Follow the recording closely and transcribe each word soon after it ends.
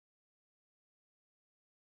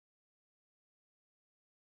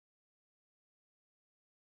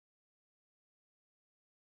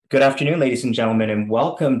Good afternoon, ladies and gentlemen, and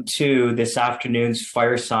welcome to this afternoon's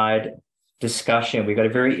fireside discussion. We've got a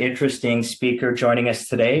very interesting speaker joining us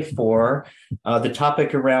today for the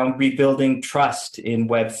topic around rebuilding trust in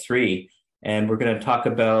Web3. And we're going to talk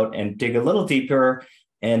about and dig a little deeper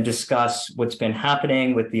and discuss what's been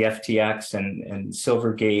happening with the FTX and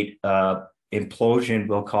Silvergate implosion,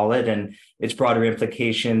 we'll call it, and its broader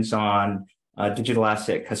implications on digital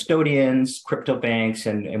asset custodians, crypto banks,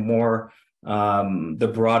 and more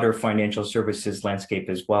the broader financial services landscape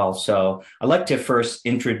as well. So I'd like to first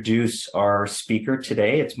introduce our speaker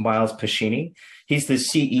today. It's Miles Paschini. He's the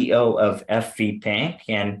CEO of FV Bank,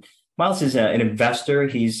 and Miles is an investor.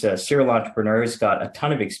 He's a serial entrepreneur. He's got a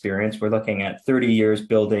ton of experience. We're looking at 30 years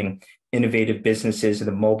building innovative businesses in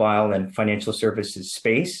the mobile and financial services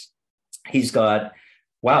space. He's got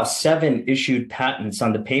 7 issued patents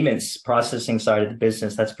on the payments processing side of the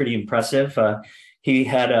business. That's pretty impressive. He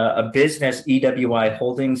had a business, EWI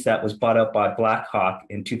Holdings, that was bought out by BlackRock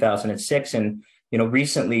in 2006. And,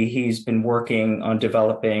 recently he's been working on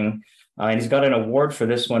developing, and he's got an award for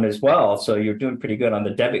this one as well. So you're doing pretty good on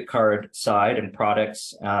the debit card side and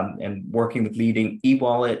products, and working with leading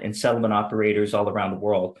e-wallet and settlement operators all around the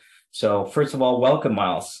world. So first of all, welcome,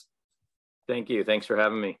 Miles. Thank you. Thanks for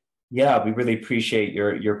having me. Yeah, we really appreciate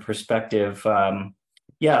your perspective.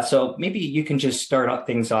 So maybe you can just start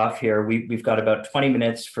things off here. We've got about 20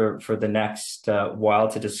 minutes for the next while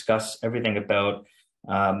to discuss everything about,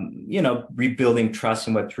 rebuilding trust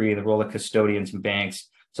in Web3 and the role of custodians and banks.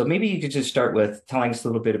 So maybe you could just start with telling us a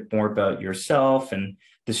little bit more about yourself and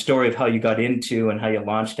the story of how you got into and how you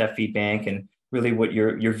launched FV Bank and really what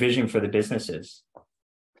your vision for the business is.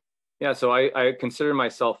 Yeah, so I consider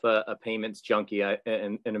myself a payments junkie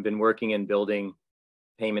and have been working in building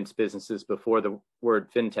payments businesses before the word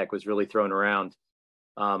Fintech was really thrown around.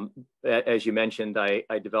 As you mentioned, I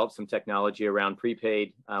developed some technology around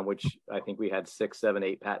prepaid, which I think we had 6, 7,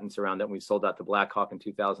 8 patents around that. We sold that to BlackRock in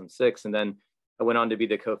 2006. And then I went on to be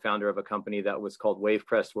the co-founder of a company that was called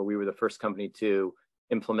WaveCrest, where we were the first company to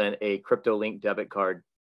implement a crypto-linked debit card.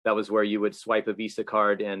 That was where you would swipe a Visa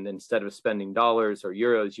card, and instead of spending dollars or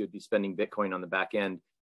euros, you'd be spending Bitcoin on the back end.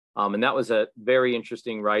 And that was a very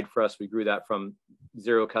interesting ride for us. We grew that from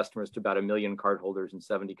 0 customers to about 1 million cardholders in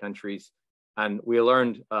 70 countries. And we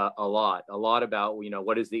learned a lot about,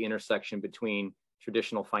 what is the intersection between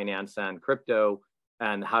traditional finance and crypto,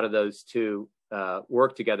 and how do those two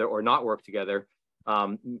work together or not work together.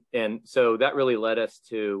 And so that really led us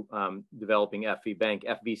to developing FV Bank.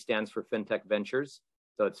 FV stands for Fintech Ventures.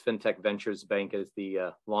 So it's Fintech Ventures Bank is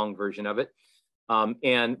the long version of it.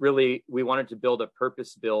 And really, we wanted to build a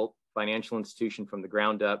purpose-built financial institution from the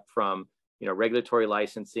ground up, from regulatory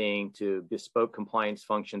licensing to bespoke compliance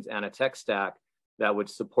functions and a tech stack that would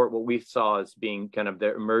support what we saw as being kind of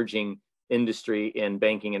the emerging industry in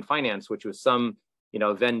banking and finance, which was some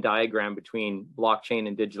Venn diagram between blockchain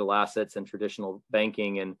and digital assets and traditional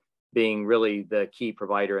banking, and being really the key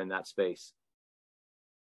provider in that space.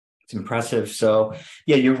 It's impressive. So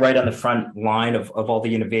yeah, you're right on the front line of all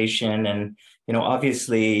the innovation. And,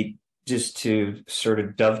 obviously, just to sort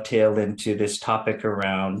of dovetail into this topic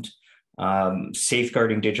around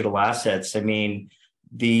safeguarding digital assets, I mean,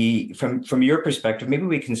 from your perspective, maybe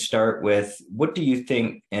we can start with, what do you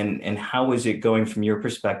think and how is it going from your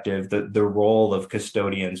perspective, the role of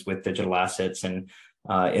custodians with digital assets, and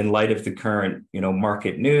in light of the current,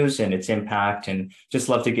 market news and its impact? And just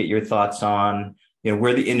love to get your thoughts on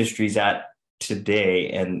where the industry's at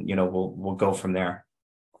today, and we'll go from there.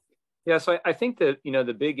 Yeah, so I think that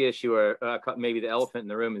the big issue, or maybe the elephant in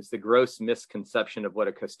the room, is the gross misconception of what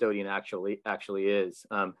a custodian actually is.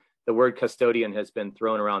 The word custodian has been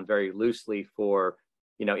thrown around very loosely for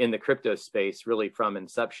in the crypto space, really from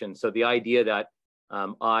inception. So the idea that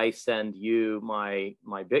I send you my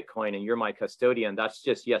Bitcoin and you're my custodian, that's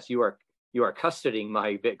just, yes, you are custodying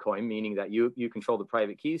my Bitcoin, meaning that you control the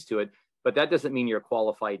private keys to it. But that doesn't mean you're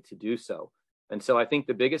qualified to do so. And so I think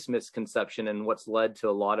the biggest misconception, and what's led to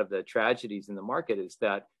a lot of the tragedies in the market, is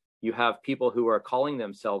that you have people who are calling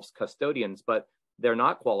themselves custodians, but they're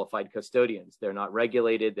not qualified custodians. They're not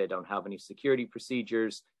regulated. They don't have any security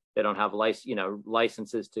procedures. They don't have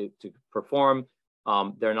licenses to perform.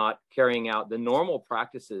 They're not carrying out the normal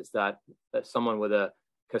practices that someone with a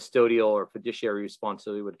custodial or fiduciary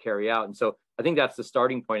responsibility would carry out. And so I think that's the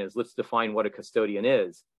starting point, is let's define what a custodian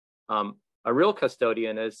is. A real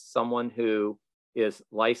custodian is someone who is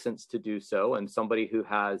licensed to do so, and somebody who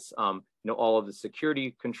has all of the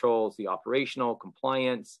security controls, the operational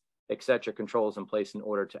compliance, et cetera, controls in place in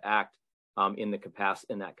order to act in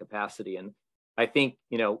that capacity. And I think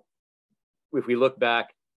if we look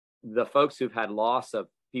back, the folks who've had loss of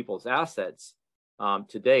people's assets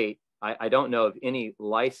to date, I don't know of any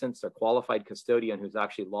licensed or qualified custodian who's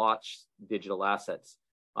actually launched digital assets.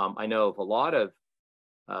 I know of a lot of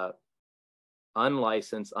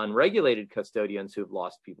unlicensed, unregulated custodians who've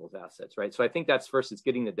lost people's assets, right? So I think that's first, it's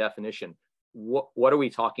getting the definition. What are we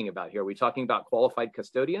talking about here? Are we talking about qualified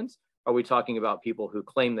custodians? Or are we talking about people who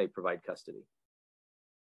claim they provide custody?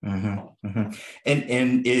 Mm-hmm, mm-hmm.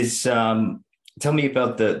 And is tell me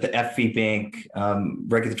about the FV Bank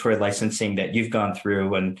regulatory licensing that you've gone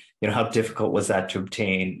through, and how difficult was that to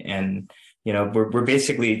obtain? And we're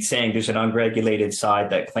basically saying there's an unregulated side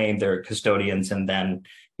that claim they're custodians, and then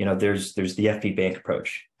there's the FV Bank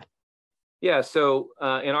approach. Yeah, so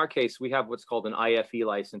in our case, we have what's called an IFE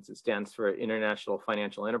license. It stands for International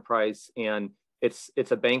Financial Enterprise, and it's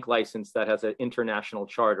a bank license that has an international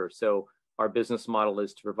charter. So our business model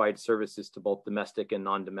is to provide services to both domestic and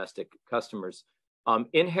non-domestic customers.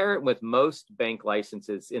 Inherent with most bank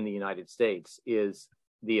licenses in the United States is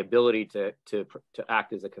the ability to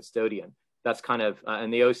act as a custodian. That's kind of,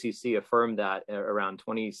 and the OCC affirmed that around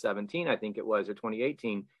 2017, I think it was, or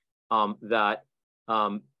 2018, that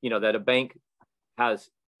that a bank has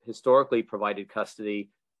historically provided custody,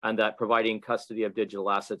 and that providing custody of digital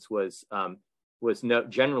assets was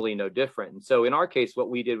generally no different. And so in our case, what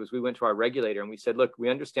we did was we went to our regulator and we said, look, we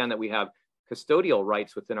understand that we have custodial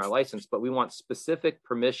rights within our license, but we want specific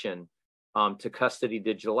permission to custody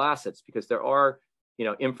digital assets, because there are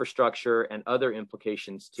infrastructure and other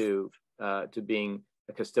implications to being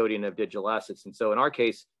a custodian of digital assets. And so in our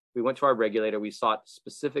case, we went to our regulator, we sought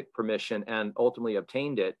specific permission and ultimately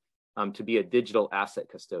obtained it to be a digital asset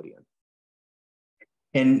custodian.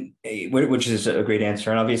 And which is a great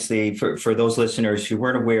answer. And obviously for those listeners who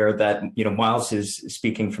weren't aware that, Miles is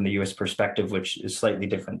speaking from the US perspective, which is slightly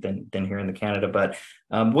different than here in the Canada, but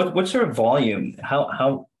what sort of volume,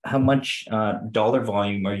 how much dollar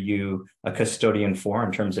volume are you a custodian for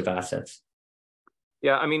in terms of assets?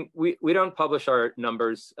 Yeah, I mean, we don't publish our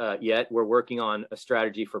numbers yet. We're working on a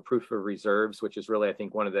strategy for proof of reserves, which is really, I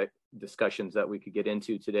think, one of the discussions that we could get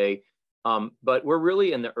into today. But we're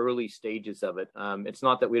really in the early stages of it. It's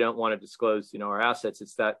not that we don't want to disclose, our assets.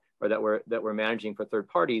 It's that we're managing for third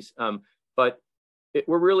parties. But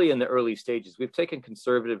we're really in the early stages. We've taken a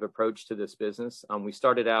conservative approach to this business. We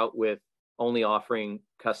started out with only offering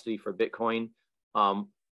custody for Bitcoin.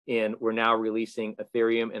 And we're now releasing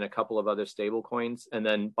Ethereum and a couple of other stable coins. And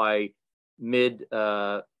then by mid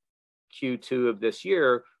Q2 of this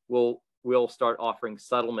year, we'll start offering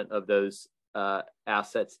settlement of those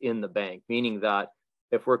assets in the bank, meaning that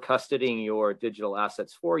if we're custodying your digital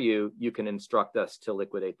assets for you, you can instruct us to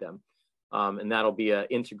liquidate them. And that'll be an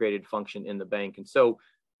integrated function in the bank. And so,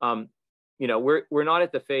 we're not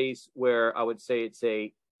at the phase where I would say it's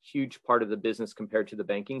a huge part of the business compared to the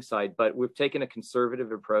banking side, but we've taken a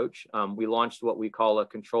conservative approach. We launched what we call a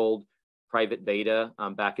controlled private beta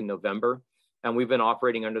back in November, and we've been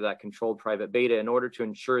operating under that controlled private beta in order to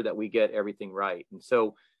ensure that we get everything right. And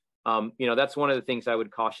so, that's one of the things I would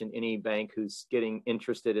caution any bank who's getting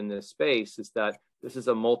interested in this space, is that this is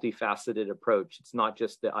a multifaceted approach. It's not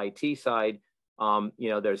just the IT side.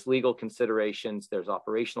 There's legal considerations, there's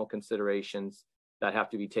operational considerations that have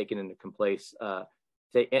to be taken into place.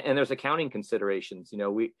 And there's accounting considerations.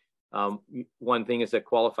 One thing is a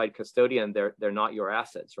qualified custodian, they're not your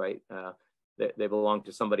assets, right? They belong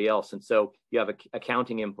to somebody else. And so you have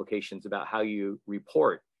accounting implications about how you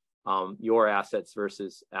report your assets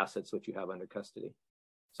versus assets which you have under custody.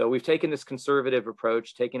 So we've taken this conservative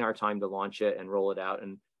approach, taking our time to launch it and roll it out.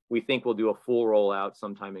 And we think we'll do a full rollout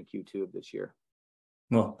sometime in Q2 of this year.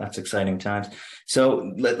 Well, that's exciting times.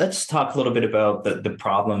 So let's talk a little bit about the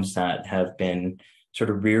problems that have been sort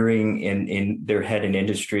of rearing in their head in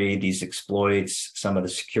industry, these exploits, some of the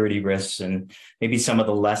security risks, and maybe some of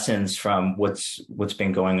the lessons from what's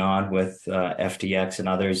been going on with FTX and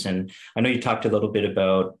others. And I know you talked a little bit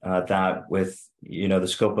about that with the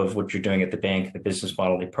scope of what you're doing at the bank, the business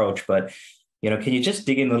model, the approach. But can you just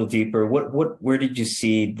dig in a little deeper? Where did you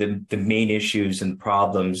see the main issues and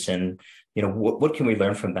problems, and what can we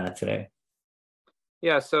learn from that today?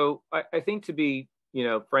 Yeah, so I think, to be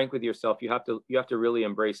frank with yourself, you have to really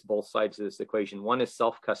embrace both sides of this equation. One is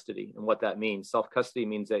self-custody, and what that means. Self-custody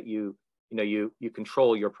means that you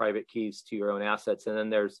control your private keys to your own assets, and then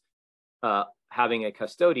there's having a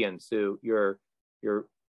custodian, so you're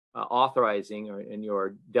authorizing and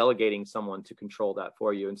you're delegating someone to control that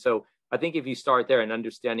for you. And so I think if you start there and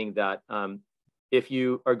understanding that if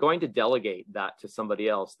you are going to delegate that to somebody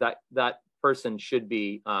else, that person should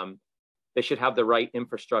be they should have the right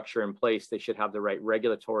infrastructure in place. They should have the right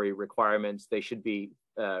regulatory requirements. They should be,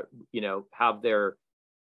 have their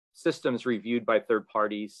systems reviewed by third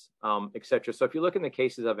parties, et cetera. So if you look in the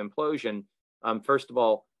cases of implosion, first of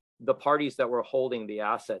all, the parties that were holding the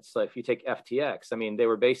assets, so if you take FTX, I mean, they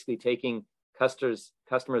were basically taking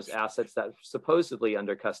customers' assets that were supposedly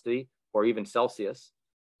under custody, or even Celsius,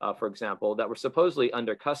 for example, that were supposedly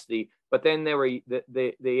under custody, but then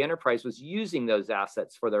the enterprise was using those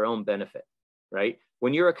assets for their own benefit, right?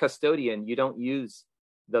 When you're a custodian, you don't use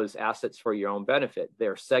those assets for your own benefit.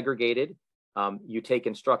 They're segregated. You take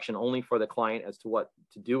instruction only for the client as to what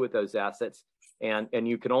to do with those assets, and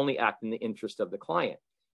you can only act in the interest of the client.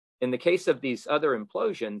 In the case of these other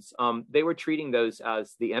implosions, they were treating those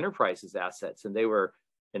as the enterprise's assets, and they were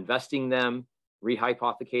investing them,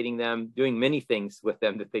 rehypothecating them, doing many things with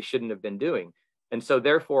them that they shouldn't have been doing. And so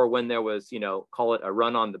therefore, when there was, call it a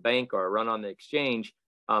run on the bank or a run on the exchange,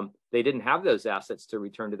 they didn't have those assets to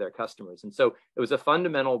return to their customers. And so it was a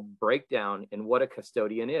fundamental breakdown in what a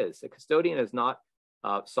custodian is. A custodian is not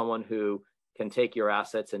someone who can take your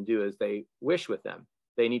assets and do as they wish with them.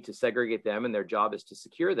 They need to segregate them, and their job is to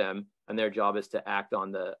secure them, and their job is to act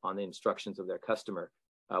on the instructions of their customer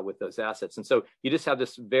with those assets. And so you just have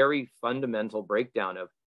this very fundamental breakdown of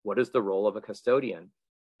what is the role of a custodian.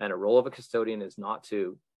 And a role of a custodian is not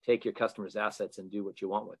to take your customer's assets and do what you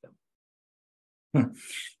want with them.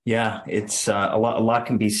 Yeah, it's a lot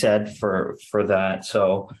can be said for that.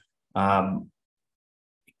 So,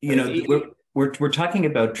 we're talking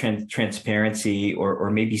about transparency or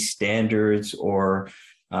maybe standards or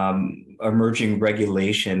emerging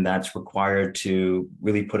regulation that's required to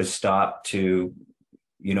really put a stop to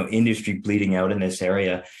industry bleeding out in this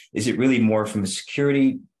area. Is it really more from a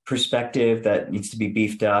security perspective that needs to be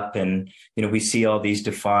beefed up? And we see all these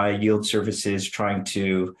DeFi yield services trying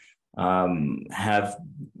to have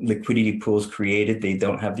liquidity pools created. They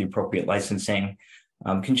don't have the appropriate licensing.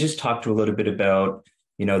 Can you just talk to a little bit about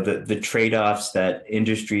the trade-offs that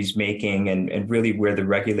industry's making and really where the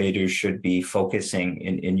regulators should be focusing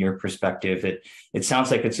in your perspective? It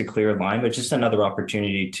sounds like it's a clear line, but just another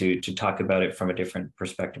opportunity to talk about it from a different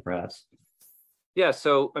perspective, perhaps. Yeah.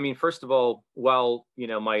 So, I mean, first of all, while,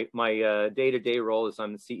 my day-to-day role is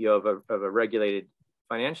I'm the CEO of a regulated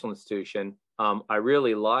financial institution, I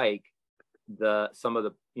really like some of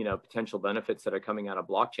the, potential benefits that are coming out of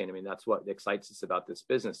blockchain. I mean, that's what excites us about this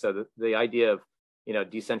business. So the idea of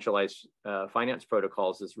decentralized finance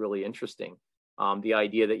protocols is really interesting. The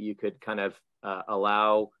idea that you could kind of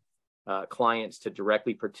allow clients to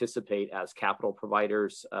directly participate as capital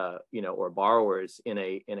providers, or borrowers in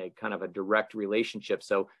a kind of a direct relationship.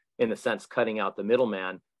 So in a sense, cutting out the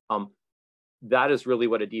middleman. That is really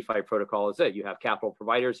what a DeFi protocol is. You have capital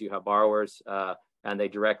providers, you have borrowers, and they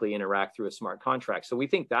directly interact through a smart contract. So we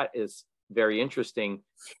think that is very interesting.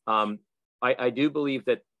 I do believe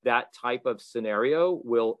that type of scenario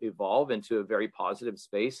will evolve into a very positive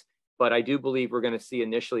space. But I do believe we're going to see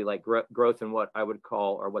initially like growth in what I would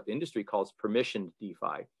call, or what the industry calls, permissioned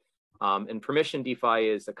DeFi. And permissioned DeFi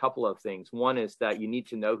is a couple of things. One is that you need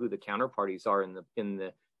to know who the counterparties are in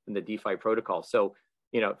the DeFi protocol. So,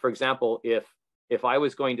 for example, if I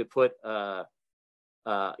was going to put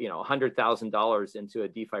 $100,000 into a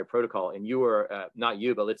DeFi protocol, and you were not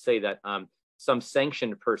you, but let's say that some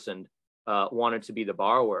sanctioned person wanted to be the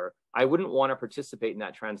borrower, I wouldn't want to participate in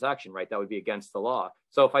that transaction, right? That would be against the law.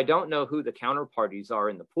 So if I don't know who the counterparties are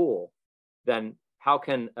in the pool, then how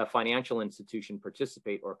can a financial institution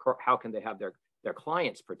participate, or how can they have their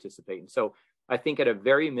clients participate? And so I think at a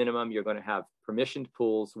very minimum, you're going to have permissioned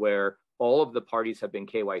pools where all of the parties have been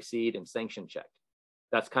KYC'd and sanction checked.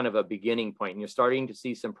 That's kind of a beginning point. And you're starting to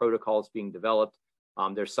see some protocols being developed.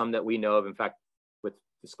 There's some that we know of, in fact, with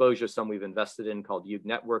disclosure, some we've invested in called Yuge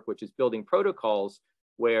Network, which is building protocols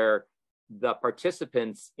where the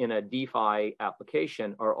participants in a DeFi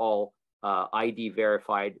application are all ID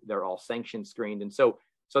verified, they're all sanction screened. And so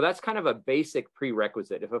that's kind of a basic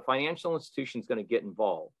prerequisite. If a financial institution is going to get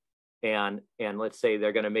involved and let's say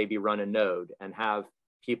they're going to maybe run a node and have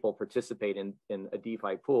people participate in a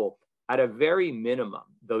DeFi pool, at a very minimum,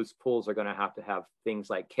 those pools are going to have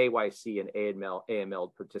things like KYC and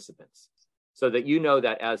AML participants, so that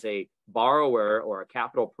that as a borrower or a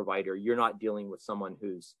capital provider, you're not dealing with someone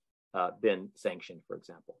who's been sanctioned, for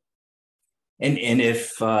example. And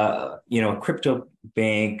if a crypto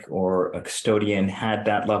bank or a custodian had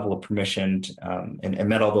that level of permission and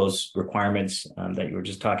met all those requirements that you were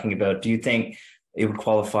just talking about, do you think it would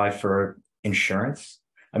qualify for insurance?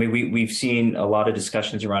 I mean, we've seen a lot of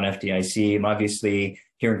discussions around FDIC, and obviously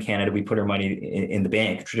here in Canada, we put our money in the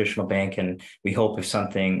bank, traditional bank, and we hope if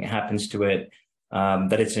something happens to it,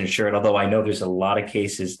 that it's insured. Although I know there's a lot of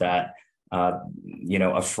cases that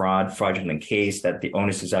a fraudulent case that the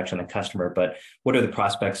onus is actually on the customer. But what are the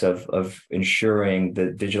prospects of ensuring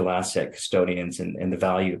the digital asset custodians and the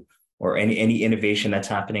value, or any innovation that's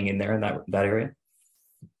happening in there in that area?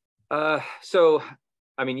 So,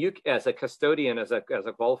 I mean, you as a custodian, as a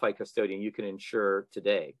qualified custodian, you can insure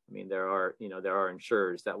today. I mean, there are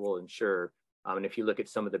insurers that will insure. And if you look at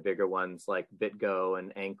some of the bigger ones like BitGo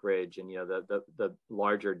and Anchorage, and the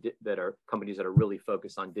larger that are companies that are really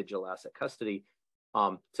focused on digital asset custody,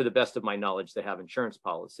 to the best of my knowledge, they have insurance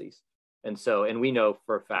policies. And we know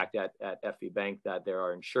for a fact at FE Bank that there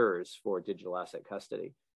are insurers for digital asset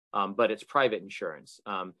custody, but it's private insurance.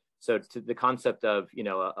 So to the concept of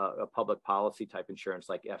a public policy type insurance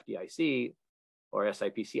like FDIC or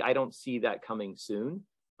SIPC, I don't see that coming soon.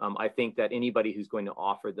 I think that anybody who's going to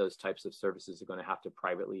offer those types of services are going to have to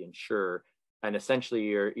privately insure, and essentially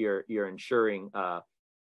you're insuring. I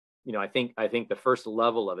think the first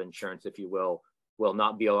level of insurance, if you will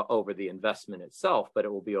not be over the investment itself, but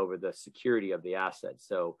it will be over the security of the asset.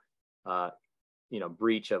 So,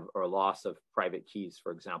 breach of or loss of private keys,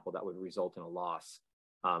 for example, that would result in a loss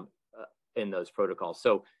in those protocols.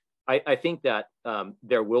 So I think that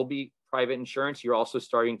there will be private insurance. You're also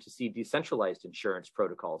starting to see decentralized insurance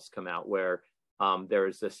protocols come out where there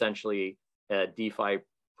is essentially DeFi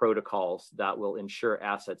protocols that will insure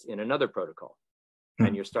assets in another protocol.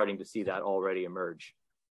 And you're starting to see that already emerge.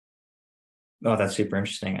 Oh, that's super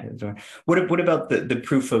interesting. What about the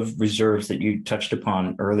proof of reserves that you touched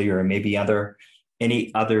upon earlier, and maybe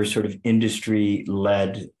any other sort of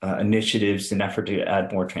industry-led initiatives in effort to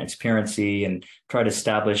add more transparency and try to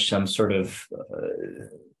establish some sort of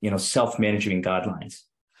self-managing guidelines?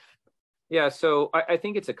 Yeah, so I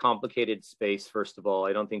think it's a complicated space. First of all,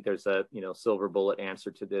 I don't think there's a silver bullet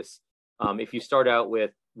answer to this. If you start out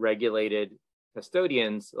with regulated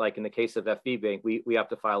custodians, like in the case of FE Bank, we have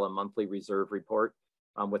to file a monthly reserve report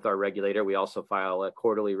with our regulator. We also file a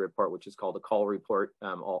quarterly report, which is called a call report.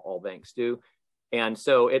 All banks do. And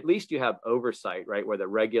so at least you have oversight, right, where the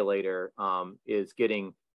regulator is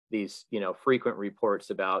getting these, frequent reports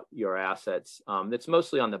about your assets. That's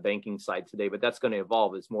mostly on the banking side today, but that's going to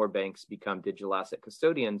evolve as more banks become digital asset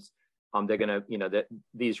custodians. They're going to,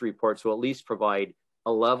 these reports will at least provide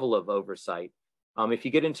a level of oversight. If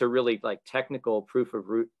you get into really like technical proof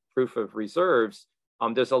of reserves,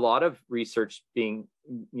 there's a lot of research being,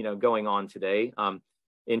 going on today.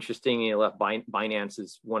 Interestingly enough, Binance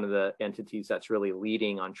is one of the entities that's really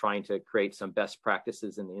leading on trying to create some best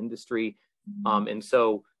practices in the industry. And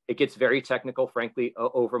so it gets very technical, frankly,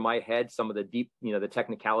 over my head, some of the deep, the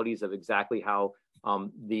technicalities of exactly how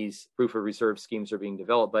these proof of reserve schemes are being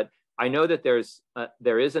developed. But I know that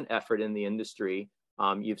there is an effort in the industry.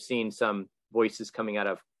 You've seen some voices coming out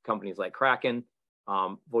of companies like Kraken,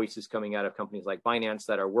 voices coming out of companies like Binance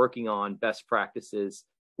that are working on best practices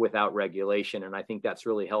without regulation. And I think that's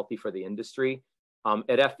really healthy for the industry.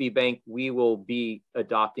 At FE Bank, we will be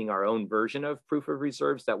adopting our own version of proof of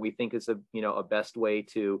reserves that we think is a best way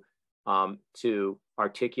to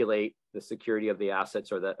articulate the security of the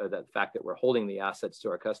assets, or the fact that we're holding the assets to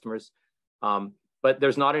our customers. But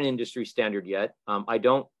there's not an industry standard yet. I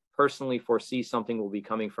don't personally foresee something will be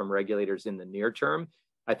coming from regulators in the near term.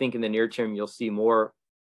 I think in the near term, you'll see more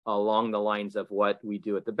along the lines of what we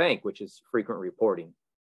do at the bank, which is frequent reporting,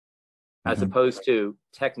 as opposed to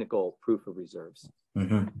technical proof of reserves.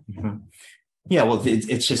 Yeah, well,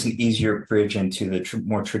 it's just an easier bridge into the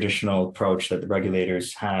more traditional approach that the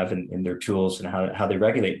regulators have in their tools and how they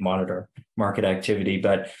regulate and monitor market activity.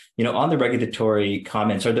 But on the regulatory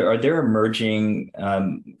comments, are there emerging?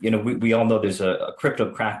 We all know there's a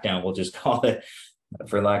crypto crackdown, we'll just call it,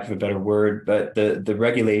 for lack of a better word. But the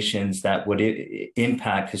regulations that would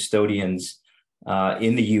impact custodians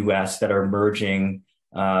in the U.S. that are emerging,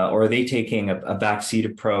 or are they taking a backseat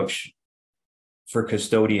approach for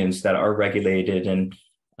custodians that are regulated? And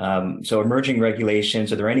so emerging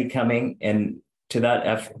regulations, are there any coming? And to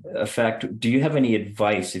that effect, do you have any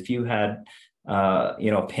advice? If you had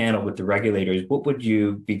a panel with the regulators, what would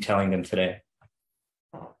you be telling them today?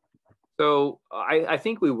 So I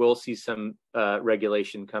think we will see some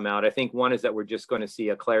regulation come out. I think one is that we're just going to see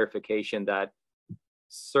a clarification that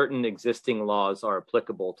certain existing laws are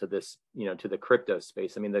applicable to this, to the crypto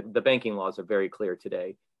space. I mean, the banking laws are very clear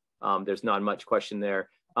today. There's not much question there.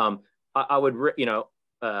 I would,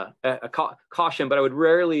 caution, but I would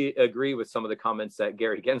rarely agree with some of the comments that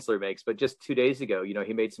Gary Gensler makes. But just 2 days ago,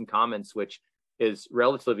 he made some comments, which is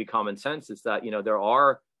relatively common sense, is that, there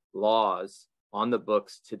are laws on the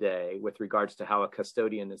books today with regards to how a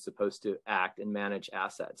custodian is supposed to act and manage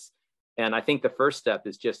assets. And I think the first step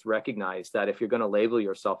is just recognize that if you're going to label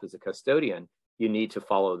yourself as a custodian, you need to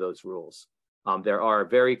follow those rules. There are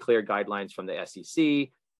very clear guidelines from the SEC.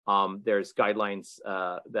 There's guidelines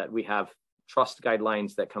that we have, trust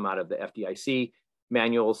guidelines that come out of the FDIC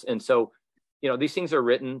manuals. And so, these things are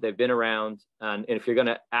written, they've been around. And if you're going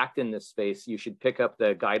to act in this space, you should pick up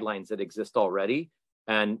the guidelines that exist already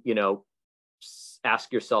and,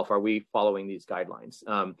 ask yourself, are we following these guidelines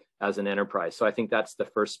as an enterprise? So I think that's the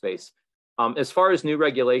first space. As far as new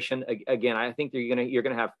regulation, again, I think you're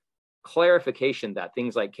going to have clarification that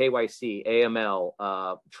things like KYC,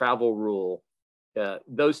 AML, travel rule,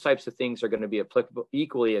 those types of things are going to be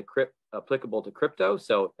equally applicable to crypto.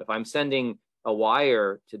 So if I'm sending a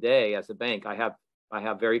wire today as a bank, I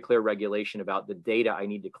have very clear regulation about the data I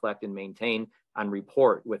need to collect and maintain and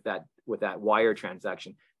report with that wire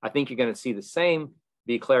transaction. I think you're going to see the same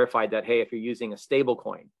be clarified that, hey, if you're using a stable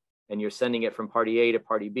coin and you're sending it from party A to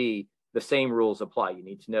party B, the same rules apply. You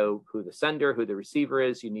need to know who the sender, who the receiver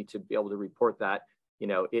is. You need to be able to report that,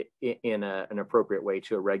 in an appropriate way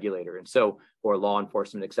to a regulator, and so, or law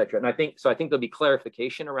enforcement, et cetera. And I think there'll be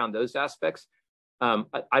clarification around those aspects.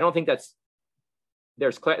 I don't think that's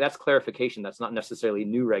clarification. That's not necessarily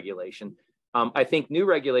new regulation. I think new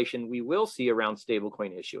regulation we will see around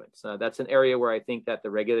stablecoin issuance. That's an area where I think that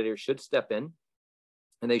the regulator should step in,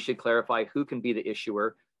 and they should clarify who can be the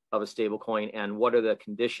issuer of a stablecoin and what are the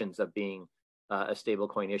conditions of being a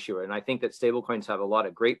stablecoin issuer. And I think that stablecoins have a lot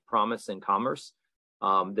of great promise in commerce.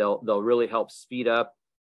 They'll really help speed up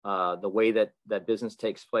the way that business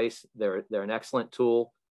takes place. They're an excellent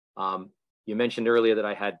tool. You mentioned earlier that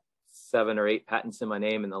I had 7 or 8 patents in my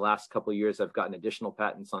name. In the last couple of years, I've gotten additional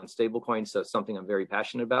patents on stablecoins. So it's something I'm very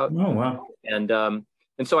passionate about. Oh, wow.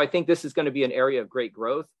 And so I think this is going to be an area of great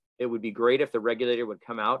growth. It would be great if the regulator would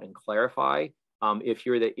come out and clarify if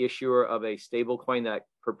you're the issuer of a stablecoin that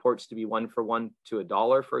purports to be 1-for-1 to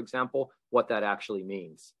 $1, for example, what that actually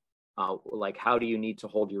means. Like, how do you need to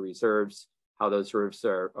hold your reserves, how those reserves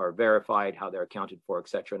are verified, how they're accounted for, et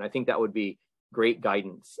cetera. And I think that would be great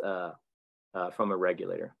guidance from a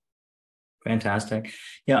regulator. Fantastic.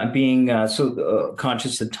 Yeah, I'm being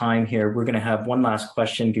conscious of time here. We're going to have one last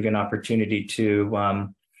question, give you an opportunity to,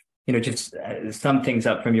 just sum things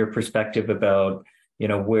up from your perspective about,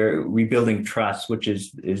 where rebuilding trust, which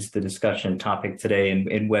is the discussion topic today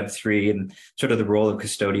in Web3 and sort of the role of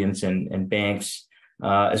custodians and banks,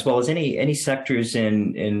 as well as any sectors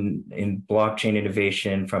in blockchain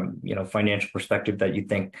innovation from, financial perspective that you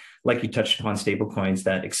think, like you touched upon stablecoins,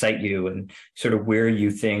 that excite you, and sort of where you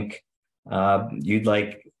think you'd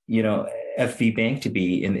like, FV Bank to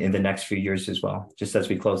be in the next few years as well, just as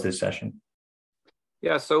we close this session.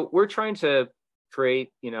 Yeah, so we're trying to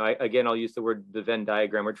create, again, I'll use the Venn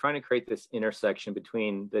diagram. We're trying to create this intersection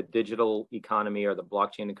between the digital economy or the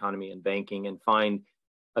blockchain economy and banking, and find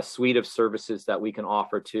a suite of services that we can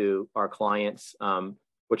offer to our clients,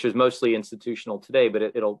 which is mostly institutional today, but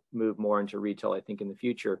it'll move more into retail, I think, in the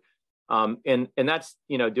future. And that's,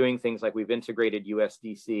 doing things like we've integrated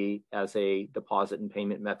USDC as a deposit and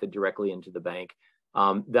payment method directly into the bank.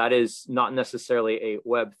 That is not necessarily a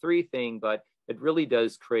Web3 thing, but it really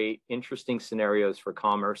does create interesting scenarios for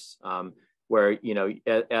commerce, where,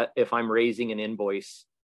 if I'm raising an invoice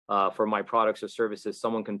for my products or services,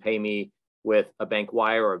 someone can pay me with a bank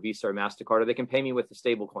wire or a Visa or MasterCard, or they can pay me with a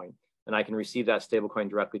stablecoin, and I can receive that stablecoin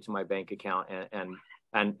directly to my bank account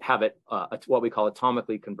and have it what we call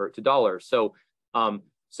atomically convert to dollars. So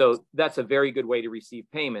that's a very good way to receive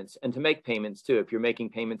payments and to make payments too. If you're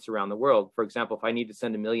making payments around the world, for example, if I need to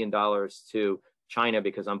send $1 million to China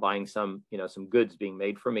because I'm buying some goods being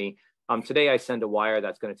made for me, today I send a wire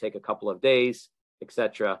that's going to take a couple of days,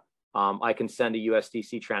 etc. I can send a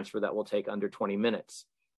USDC transfer that will take under 20 minutes.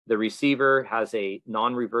 The receiver has a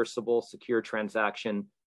non-reversible secure transaction,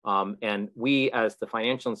 and we, as the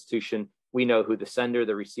financial institution, we know who the sender,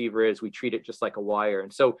 the receiver is. We treat it just like a wire.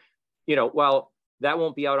 And so, while that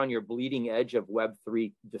won't be out on your bleeding edge of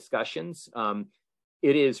Web3 discussions,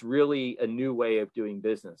 it is really a new way of doing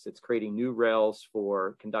business. It's creating new rails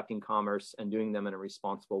for conducting commerce and doing them in a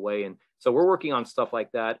responsible way. And so we're working on stuff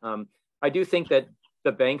like that. I do think that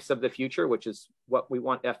the banks of the future, which is what we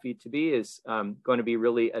want FV to be, is going to be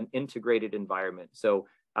really an integrated environment. So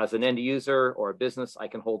as an end user or a business, I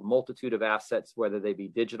can hold multitude of assets, whether they be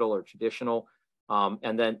digital or traditional.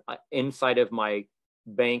 And then inside of my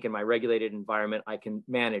bank and my regulated environment, I can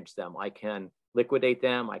manage them. I can liquidate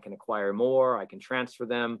them. I can acquire more. I can transfer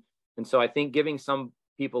them. And so I think giving some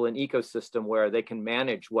people an ecosystem where they can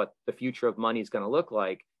manage what the future of money is going to look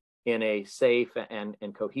like in a safe and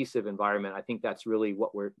cohesive environment, I think that's really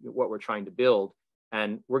what we're trying to build.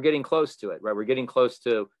 And we're getting close to it, right? We're getting close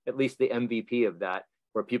to at least the MVP of that.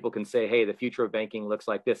 where people can say, hey, the future of banking looks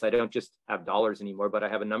like this. I don't just have dollars anymore, but I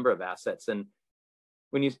have a number of assets. And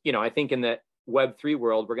when I think in the Web3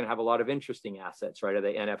 world, we're going to have a lot of interesting assets, right? Are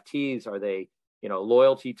they NFTs? Are they,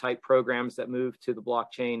 loyalty type programs that move to the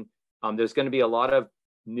blockchain? There's going to be a lot of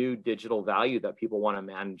new digital value that people want to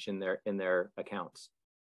manage in their accounts.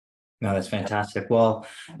 No, that's fantastic. Well,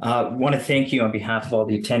 I want to thank you on behalf of all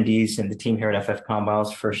the attendees and the team here at FFCon,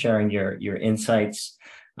 Miles, for sharing your insights.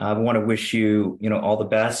 I want to wish you, all the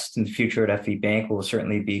best in the future at FE Bank. We'll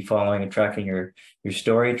certainly be following and tracking your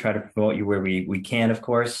story, try to promote you where we can, of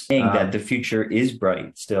course. Saying that the future is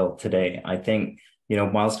bright still today. I think,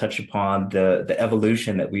 Miles touched upon the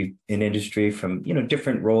evolution that we've in industry from,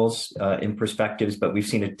 different roles in perspectives, but we've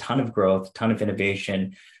seen a ton of growth, ton of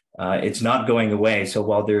innovation. It's not going away. So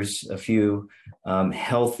while there's a few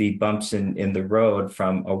healthy bumps in the road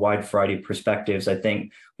from a wide variety of perspectives, I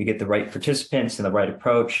think we get the right participants and the right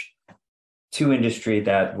approach to industry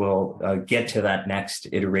that will get to that next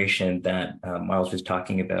iteration that Miles was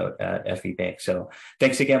talking about at FE Bank. So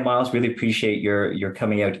thanks again, Miles. Really appreciate your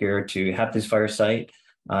coming out here to have this fireside,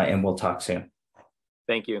 and we'll talk soon.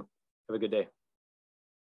 Thank you. Have a good day.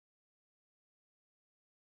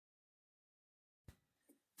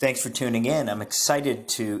 Thanks for tuning in. I'm excited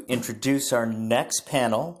to introduce our next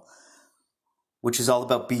panel, which is all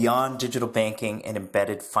about beyond digital banking and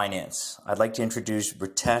embedded finance. I'd like to introduce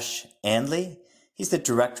Ritesh Andley. He's the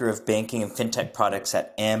Director of Banking and Fintech Products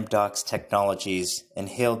at Amdocs Technologies, and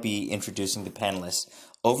he'll be introducing the panelists.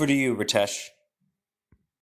 Over to you, Ritesh.